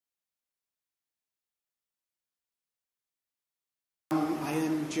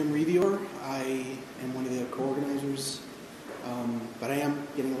Jim Reevior. I am one of the co-organizers, but I am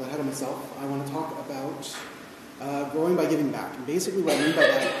getting a little ahead of myself. I want to talk about growing by giving back. And basically what I mean by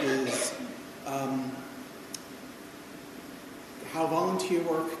that is how volunteer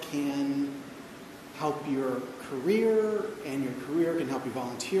work can help your career, and your career can help your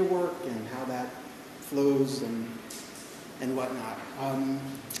volunteer work, and how that flows and whatnot.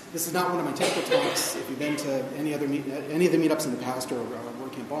 This is not one of my typical talks. If you've been to any of the meetups in the past or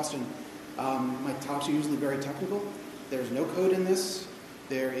WordCamp Boston, my talks are usually very technical. There's no code in this.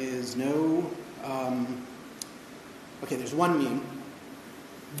 There is no, there's one meme,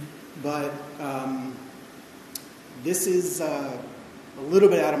 but this is a little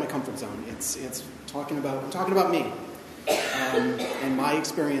bit out of my comfort zone. I'm talking about me and my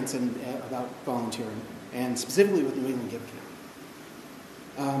experience about volunteering, and specifically with New England GiveCamp.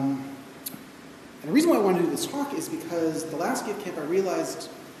 And the reason why I wanted to do this talk is because the last GiveCamp I realized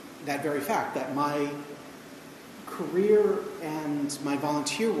that very fact, that my career and my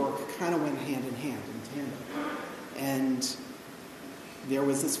volunteer work kind of went hand in hand, in tandem. And there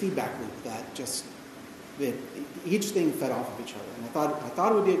was this feedback loop that each thing fed off of each other. And I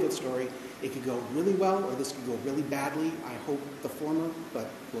thought it would be a good story. It could go really well, or this could go really badly. I hope the former, but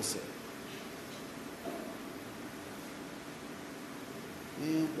we'll see.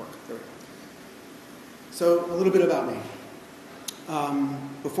 And work. There we go. So a little bit about me.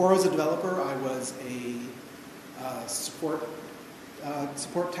 Before I was a developer, I was a support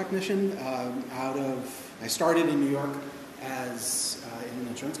technician. I started in New York as in an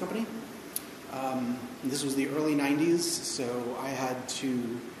insurance company. This was the early 90s, so I had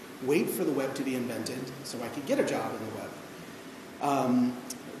to wait for the web to be invented so I could get a job in the web.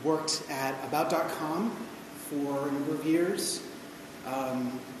 Worked at About.com for a number of years.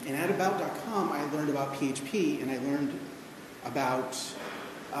 And at About.com, I learned about PHP, and I learned about,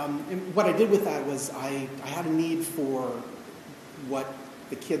 and what I did with that was I had a need for what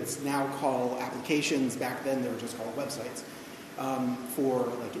the kids now call applications. Back then, they were just called websites, for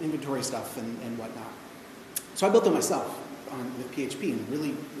like inventory stuff and whatnot. So I built them myself with PHP and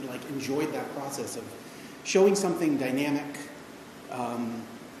really enjoyed that process of showing something dynamic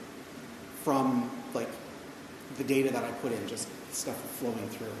from the data that I put in, just stuff flowing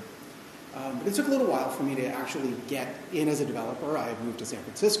through. But it took a little while for me to actually get in as a developer. I moved to San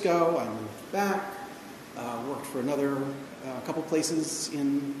Francisco, I moved back, worked for a couple places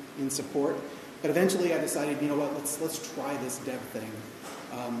in support. But eventually I decided, you know what, let's try this dev thing.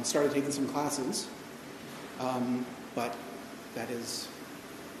 Started taking some classes, but that is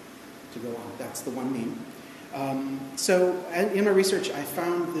to go on. That's the one meme. So in my research, I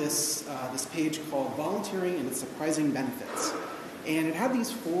found this page called Volunteering and Its Surprising Benefits. And it had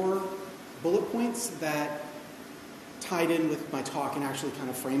these 4 bullet points that tied in with my talk and actually kind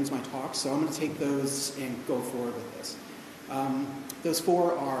of frames my talk. So I'm going to take those and go forward with this. Those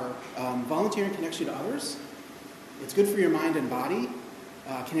 4 are volunteering connects you to others, it's good for your mind and body,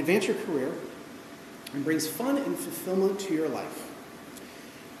 can advance your career, and brings fun and fulfillment to your life.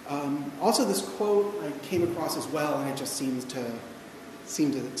 Also, this quote I came across as well, and it just seemed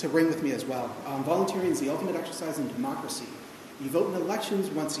to ring with me as well. Volunteering is the ultimate exercise in democracy. You vote in elections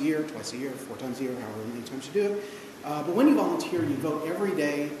once a year, twice a year, 4 times a year, however many times you do it. But when you volunteer, you vote every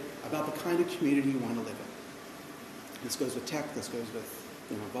day about the kind of community you want to live in. This goes with tech. This goes with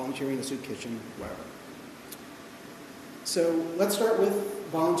volunteering in the soup kitchen, wherever. So let's start with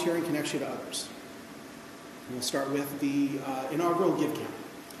volunteering connects you to others. And we'll start with the inaugural GiveCamp.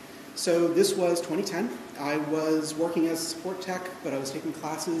 So this was 2010. I was working as support tech, but I was taking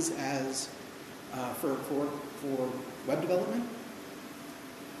classes for web development.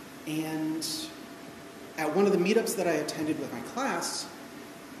 And at one of the meetups that I attended with my class,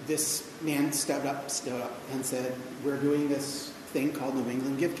 this man stood up and said, we're doing this thing called New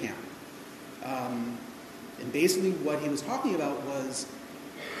England GiveCamp. And basically what he was talking about was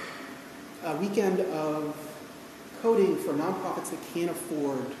a weekend of coding for nonprofits that can't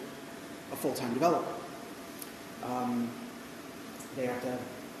afford a full-time developer. They have to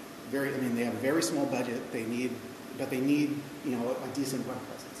they have a very small budget. But they need a decent web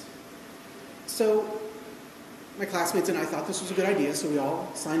presence. So my classmates and I thought this was a good idea, so we all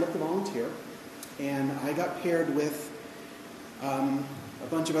signed up to volunteer, and I got paired with a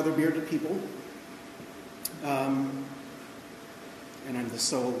bunch of other bearded people, and I'm the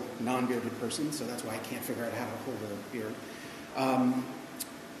sole non-bearded person, so that's why I can't figure out how to hold a beard.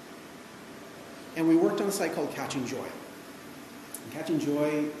 And we worked on a site called Catching Joy. And Catching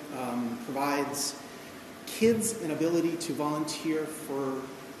Joy provides kids an ability to volunteer for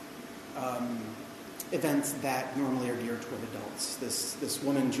events that normally are geared toward adults. This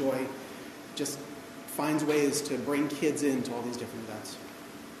woman, Joy, just finds ways to bring kids into all these different events.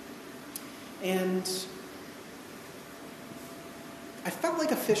 And I felt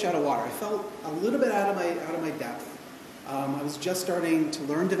like a fish out of water. I felt a little bit out of my depth. I was just starting to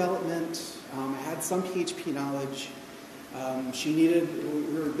learn development. I had some PHP knowledge.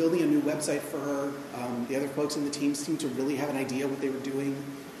 We were building a new website for her. The other folks in the team seemed to really have an idea what they were doing.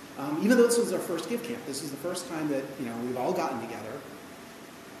 Even though this was our first GiveCamp, this is the first time that we've all gotten together.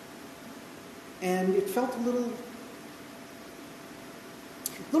 And it felt a little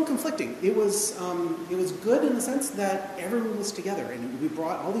conflicting. It was good in the sense that everyone was together, and we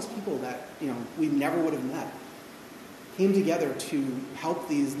brought all these people that we never would have met, came together to help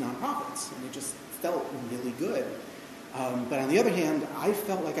these nonprofits, and it just felt really good. But on the other hand, I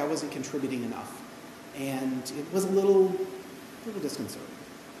felt like I wasn't contributing enough, and it was a little disconcerting.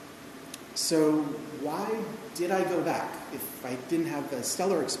 So why did I go back? If I didn't have a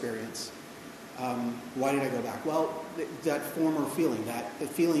stellar experience, why did I go back? Well, that former feeling, the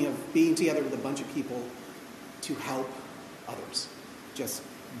feeling of being together with a bunch of people to help others,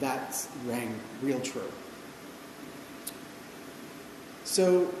 that rang real true.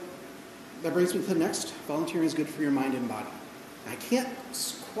 So that brings me to the next. Volunteering is good for your mind and body. I can't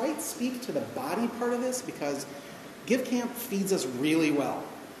quite speak to the body part of this because GiveCamp feeds us really well,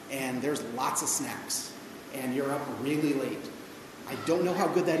 and there's lots of snacks, and you're up really late. I don't know how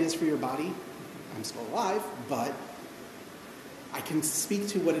good that is for your body. I'm still alive, but I can speak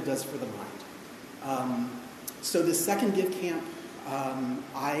to what it does for the mind. So this second GiveCamp,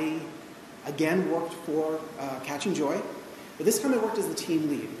 I again worked for Catch and Joy. But this time I worked as the team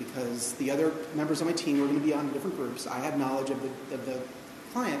lead because the other members of my team were going to be on different groups. I had knowledge of the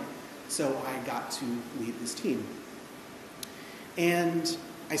client, so I got to lead this team. And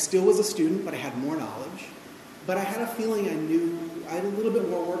I still was a student, but I had more knowledge. But I had a feeling I had a little bit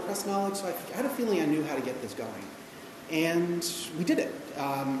more WordPress knowledge, so I had a feeling I knew how to get this going. And we did it.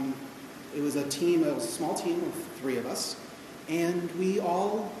 It was a small team of 3 of us, and we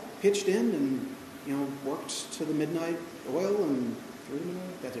all pitched in and worked to the midnight oil and through the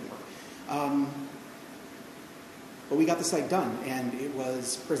midnight. That didn't work. But we got the site done, and it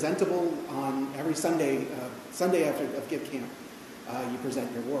was presentable on every Sunday after of GiveCamp. You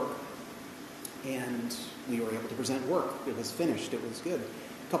present your work, and we were able to present work. It was finished. It was good.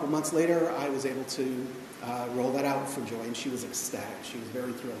 A couple months later, I was able to roll that out for Joy, and she was ecstatic. She was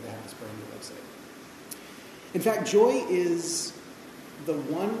very thrilled to have this brand new website. In fact, Joy is the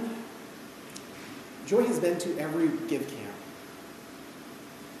one. Joy has been to every GiveCamp.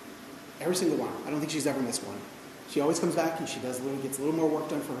 Every single one. I don't think she's ever missed one. She always comes back and she gets a little more work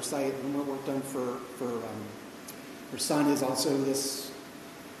done for her site, a little more work done for her son is also this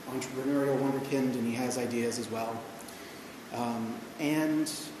entrepreneurial wonderkind, and he has ideas as well.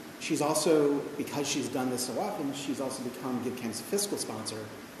 And she's also, because she's done this so often, she's also become GiveCamp's fiscal sponsor.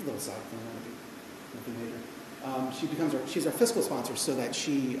 A little side thing, nothing major. She's our fiscal sponsor so that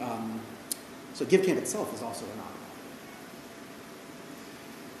so GiveCamp itself is also a nonprofit.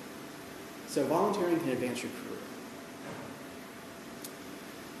 So volunteering can advance your career.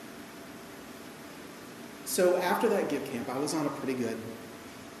 So after that GiveCamp, I was on a pretty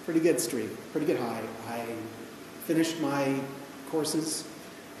good streak, pretty good high. I finished my courses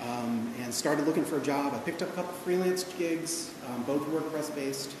and started looking for a job. I picked up a couple freelance gigs, both WordPress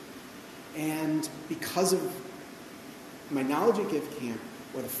based. And because of my knowledge at GiveCamp,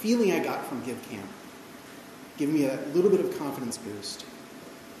 or the feeling I got from GiveCamp, giving me a little bit of confidence boost,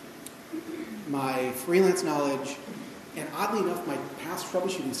 my freelance knowledge, and oddly enough, my past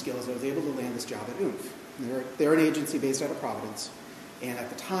troubleshooting skills, I was able to land this job at Oomph. They're an agency based out of Providence, and at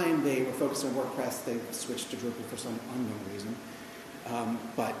the time they were focused on WordPress. They switched to Drupal for some unknown reason,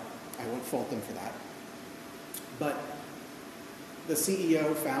 but I won't fault them for that. But the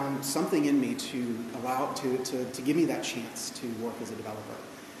CEO found something in me to give me that chance to work as a developer.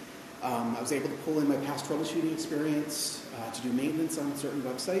 I was able to pull in my past troubleshooting experience to do maintenance on certain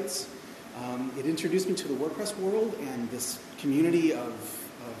websites. It introduced me to the WordPress world and this community of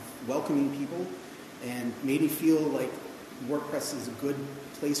welcoming people, and made me feel like WordPress is a good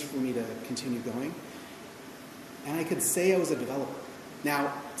place for me to continue going. And I could say I was a developer.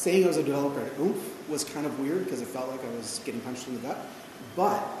 Now, saying I was a developer at Oomph was kind of weird because it felt like I was getting punched in the gut.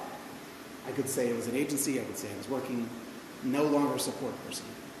 But I could say it was an agency. I could say I was working, no longer a support person.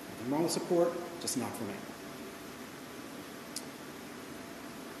 Nothing wrong with support, just not for me.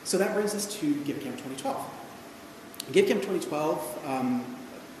 So that brings us to GiveCamp 2012. GiveCamp 2012,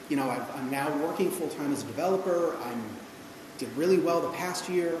 I'm now working full-time as a developer. I did really well the past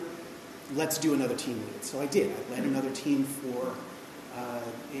year. let's do another team lead. So I did. I led another team for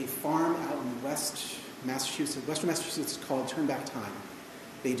a farm out in western Massachusetts called Turn Back Time.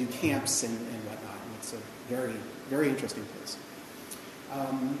 They do camps and whatnot, and it's a very, very interesting place.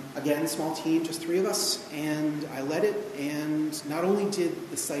 Again, small team, just 3 of us, and I led it, and not only did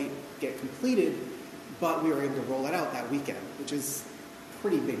the site get completed, but we were able to roll it out that weekend, which is a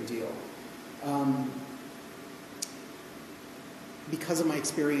pretty big deal. Because of my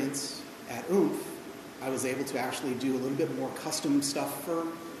experience at Oomph, I was able to actually do a little bit more custom stuff for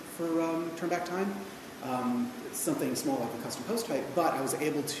Turn Back Time. It's something small like a custom post type, but I was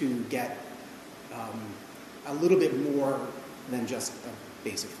able to get a little bit more than just a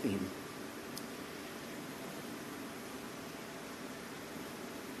basic theme.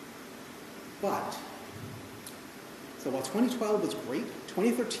 But, so while 2012 was great,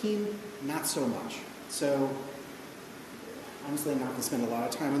 2013, not so much. So, honestly, I'm not going to spend a lot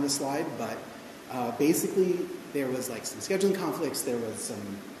of time on this slide, but basically there was like some scheduling conflicts, there was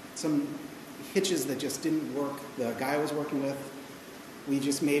some hitches that just didn't work. The guy I was working with, we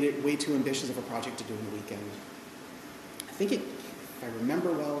just made it way too ambitious of a project to do in the weekend. I think if I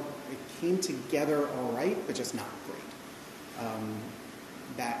remember well, it came together all right, but just not great.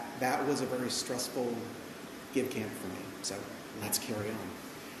 That was a very stressful GiveCamp for me, so let's carry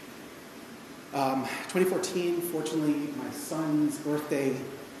on. 2014, fortunately, my son's birthday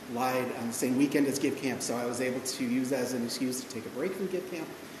lied on the same weekend as GiveCamp, so I was able to use that as an excuse to take a break from GiveCamp.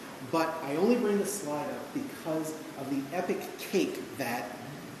 But I only bring this slide up because of the epic cake that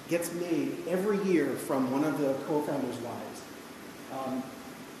gets made every year from one of the co-founders' wives.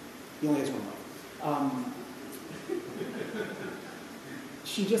 He only has one wife.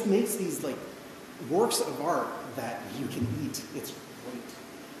 She just makes these like works of art that you can eat. It's great.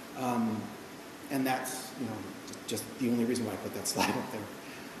 And that's, just the only reason why I put that slide up there.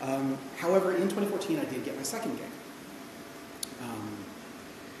 However, in 2014, I did get my second gig.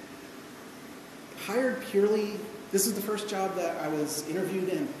 Hired purely, this is the first job that I was interviewed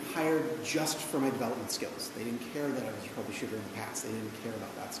and hired just for my development skills. They didn't care that I was a troubleshooter in the past. They didn't care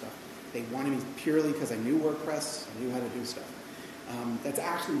about that stuff. They wanted me purely because I knew WordPress, I knew how to do stuff. That's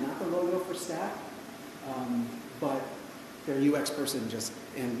actually not the logo for Stat, but their UX person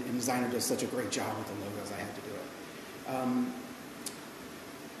and designer does such a great job with the logos, I had to do it.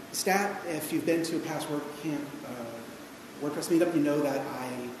 Stat, if you've been to a past WordCamp, WordPress Meetup, you know that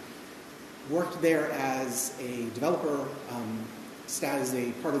I worked there as a developer. Stat is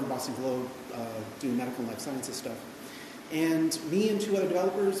a part of the Boston Globe doing medical and life sciences stuff. And me and 2 other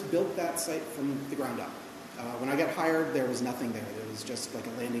developers built that site from the ground up. When I got hired, there was nothing there. There was just like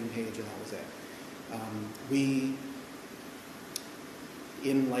a landing page and that was it. We,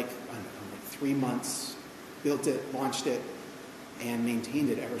 in like 3 months, built it, launched it, and maintained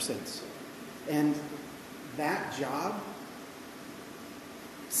it ever since. And that job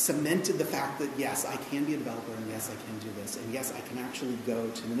cemented the fact that, yes, I can be a developer, and yes, I can do this, and yes, I can actually go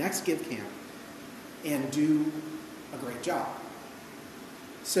to the next GiveCamp and do a great job.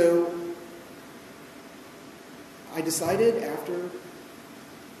 So I decided after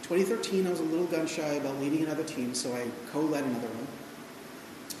 2013, I was a little gun-shy about leading another team, so I co-led another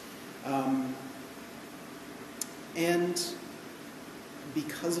one. And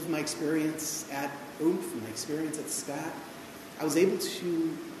because of my experience at Oomph and my experience at Stat, I was able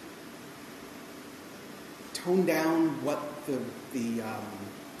to tone down what the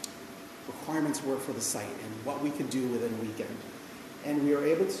requirements were for the site and what we could do within a weekend. And we were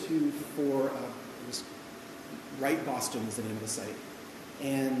able to, Write Boston was the name of the site.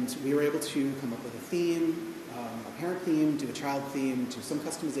 And we were able to come up with a theme, a parent theme, do a child theme, do some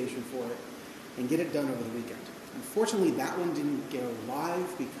customization for it, and get it done over the weekend. Unfortunately, that one didn't go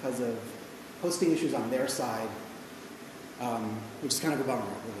live because of hosting issues on their side, which is kind of a bummer. I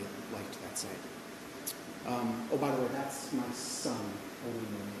really liked that site. Oh, by the way, that's my son holding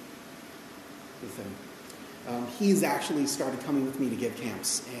the thing. He's actually started coming with me to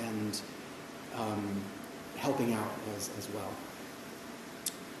GiveCamps and helping out as well.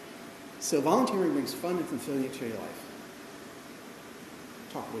 So volunteering brings fun and fulfillment to your life.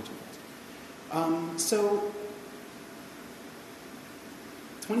 Talk way too fast. So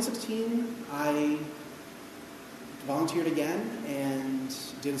 2016, I volunteered again and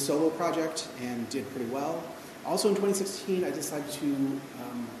did a solo project and did pretty well. Also in 2016, I decided to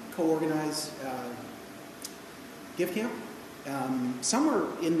co-organize GiveCamp. Somewhere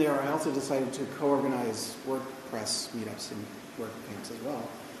in there, I also decided to co-organize WordPress meetups and WordCamps as well.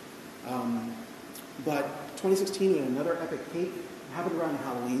 But 2016 we had another epic cake. It happened around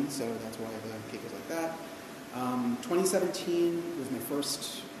Halloween, so that's why the cake was like that. 2017 was my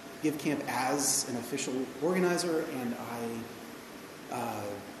first GiveCamp as an official organizer, and I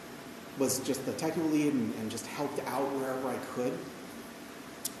was just the technical lead and just helped out wherever I could.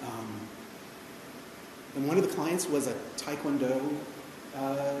 And one of the clients was a Taekwondo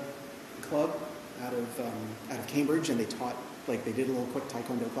club out of Cambridge, and they taught, like, they did a little quick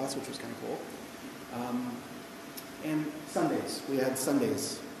Taekwondo class, which was kind of cool. And Sundays, we had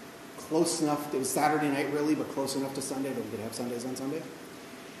Sundays close enough. It was Saturday night really, but close enough to Sunday that we could have Sundays on Sunday.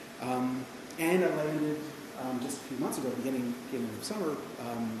 And I landed just a few months ago, beginning of summer,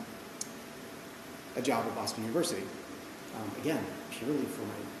 a job at Boston University. Again, purely for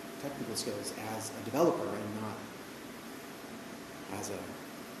my technical skills as a developer and not as a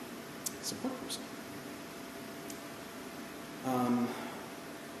support person.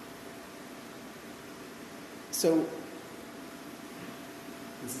 So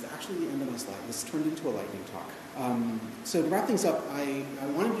this is actually the end of my slide. This turned into a lightning talk. So to wrap things up, I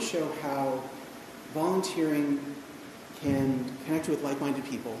wanted to show how volunteering can connect you with like-minded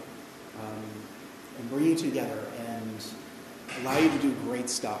people and bring you together and allow you to do great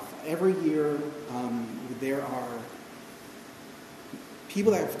stuff. Every year, there are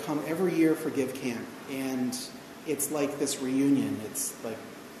people that have come every year for GiveCamp, and it's like this reunion. It's like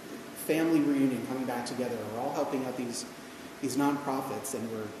family reunion coming back together. We're all helping out these nonprofits,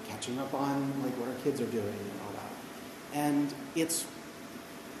 and we're catching up on like what our kids are doing and all that. And it's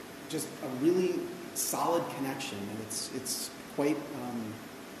just a really solid connection, and it's quite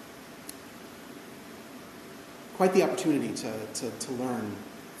the opportunity to learn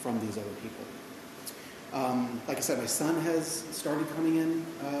from these other people. Like I said, my son has started coming in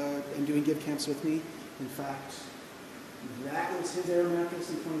and doing GiveCamps with me. In fact, that was his air mattress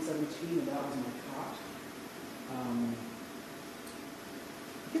in 2017, and that was my cot.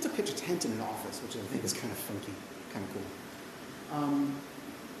 You get to pitch a tent in an office, which I think is kind of funky, kind of cool.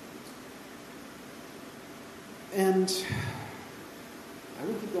 And I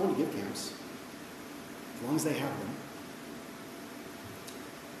will keep going to GiveCamps as long as they have them.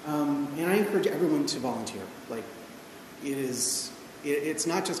 And I encourage everyone to volunteer. Like, it's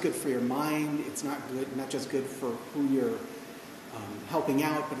not just good for your mind. It's not just good for who you're helping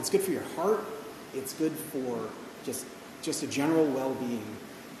out, but it's good for your heart. It's good for just a general well-being.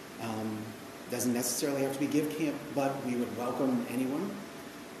 Doesn't necessarily have to be GiveCamp, but we would welcome anyone.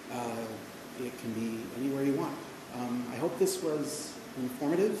 It can be anywhere you want. I hope this was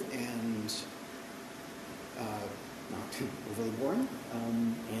informative and not too overly boring.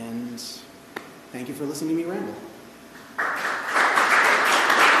 And thank you for listening to me ramble.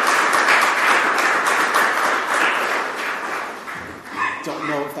 Don't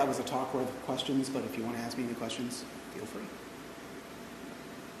know if that was a talk worth of questions, but if you want to ask me any questions, feel free.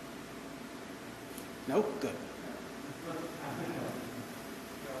 No? Good.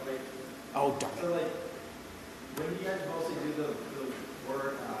 Oh, darn it. So, like, when do you guys mostly do the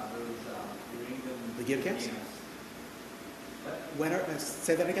work, the GiveCamps?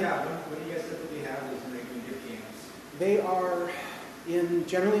 Say that again? Yeah, when do you guys typically have those New GiveCamps? They are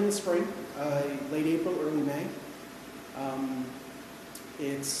generally in the spring, late April, early May.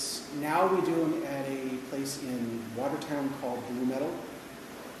 Now we do them at a place in Watertown called Blue Meadow.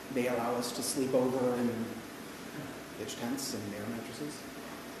 They allow us to sleep over in pitch tents and air mattresses.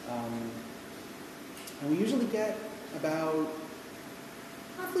 And we usually get about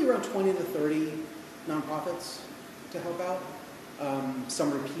roughly around 20 to 30 nonprofits to help out.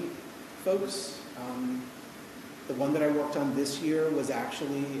 Some repeat folks. The one that I worked on this year was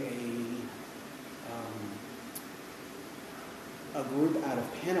actually a group out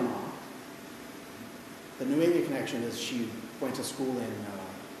of Panama. The New England connection is she went to school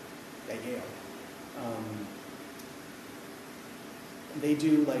at Yale. They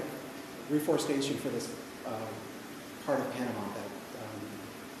do like reforestation for this part of Panama that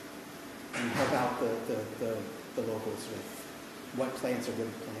and help out the locals with what plants are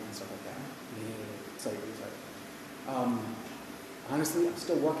good to plant and stuff like that. Site research. Honestly, I'm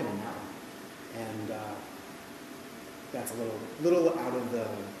still working on that one, and that's a little out of the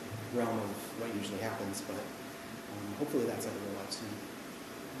realm of what usually happens, but hopefully that's out of real life soon.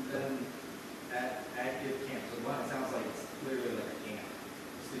 And then at GiveCamp, so one, it sounds like it's literally like a camp,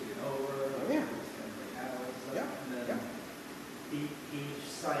 sleeping over. Oh yeah. Yeah. And then each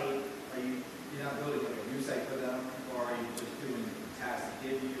site, you're not building like a new site for them, or are you just doing tasks to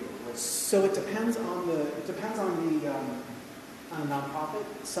give you, or what? So it depends on the nonprofit.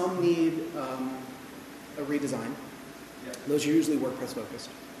 Some need a redesign. Yep. Those are usually WordPress focused.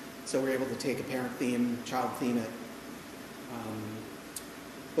 So we're able to take a parent theme, child theme it.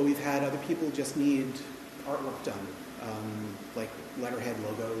 But we've had other people just need artwork done. like letterhead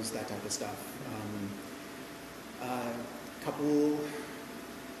logos, that type of stuff. Couple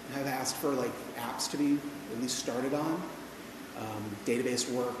have asked for like apps to be at least started on, database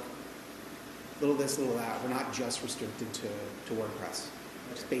work, little this, little that. We're not just restricted to WordPress.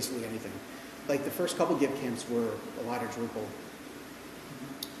 It's basically anything. Like the first couple GiveCamps were a lot of Drupal,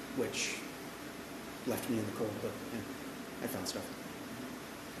 which left me in the cold, but yeah, I found stuff.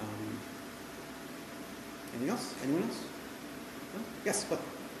 Anything else? Anyone else? No? Yes, what?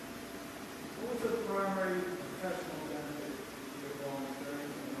 What was the primary professional benefit of your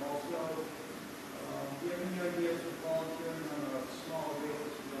volunteering? And also, do you have any ideas for volunteering on a smaller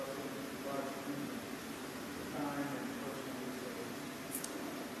basis without so much time and personal resources?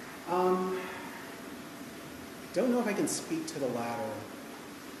 Don't know if I can speak to the latter.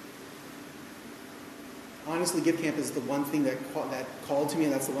 Honestly, GiveCamp is the one thing that called to me,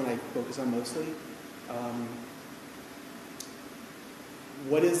 and that's the one I focus on mostly.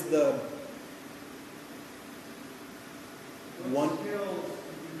 What is the one? What skills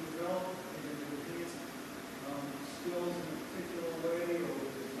do you develop in advance? Skills in a particular way, or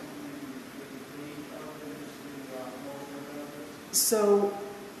is it something that you need other than the So,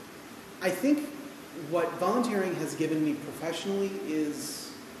 I think what volunteering has given me professionally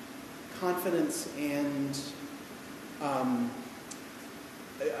is confidence and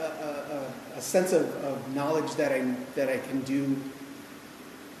a sense of knowledge that I can do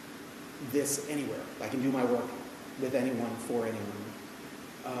this anywhere. I can do my work with anyone, for anyone.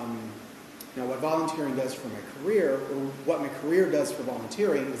 Now, what volunteering does for my career, or what my career does for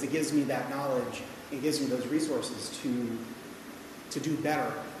volunteering, is it gives me that knowledge, it gives me those resources to do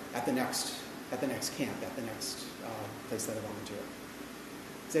better at the next camp, at the next place that I volunteer.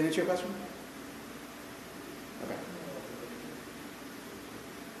 Does that answer your question? Okay.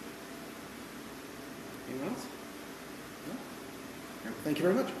 Anyone else? No? Thank you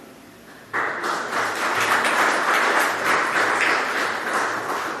very much.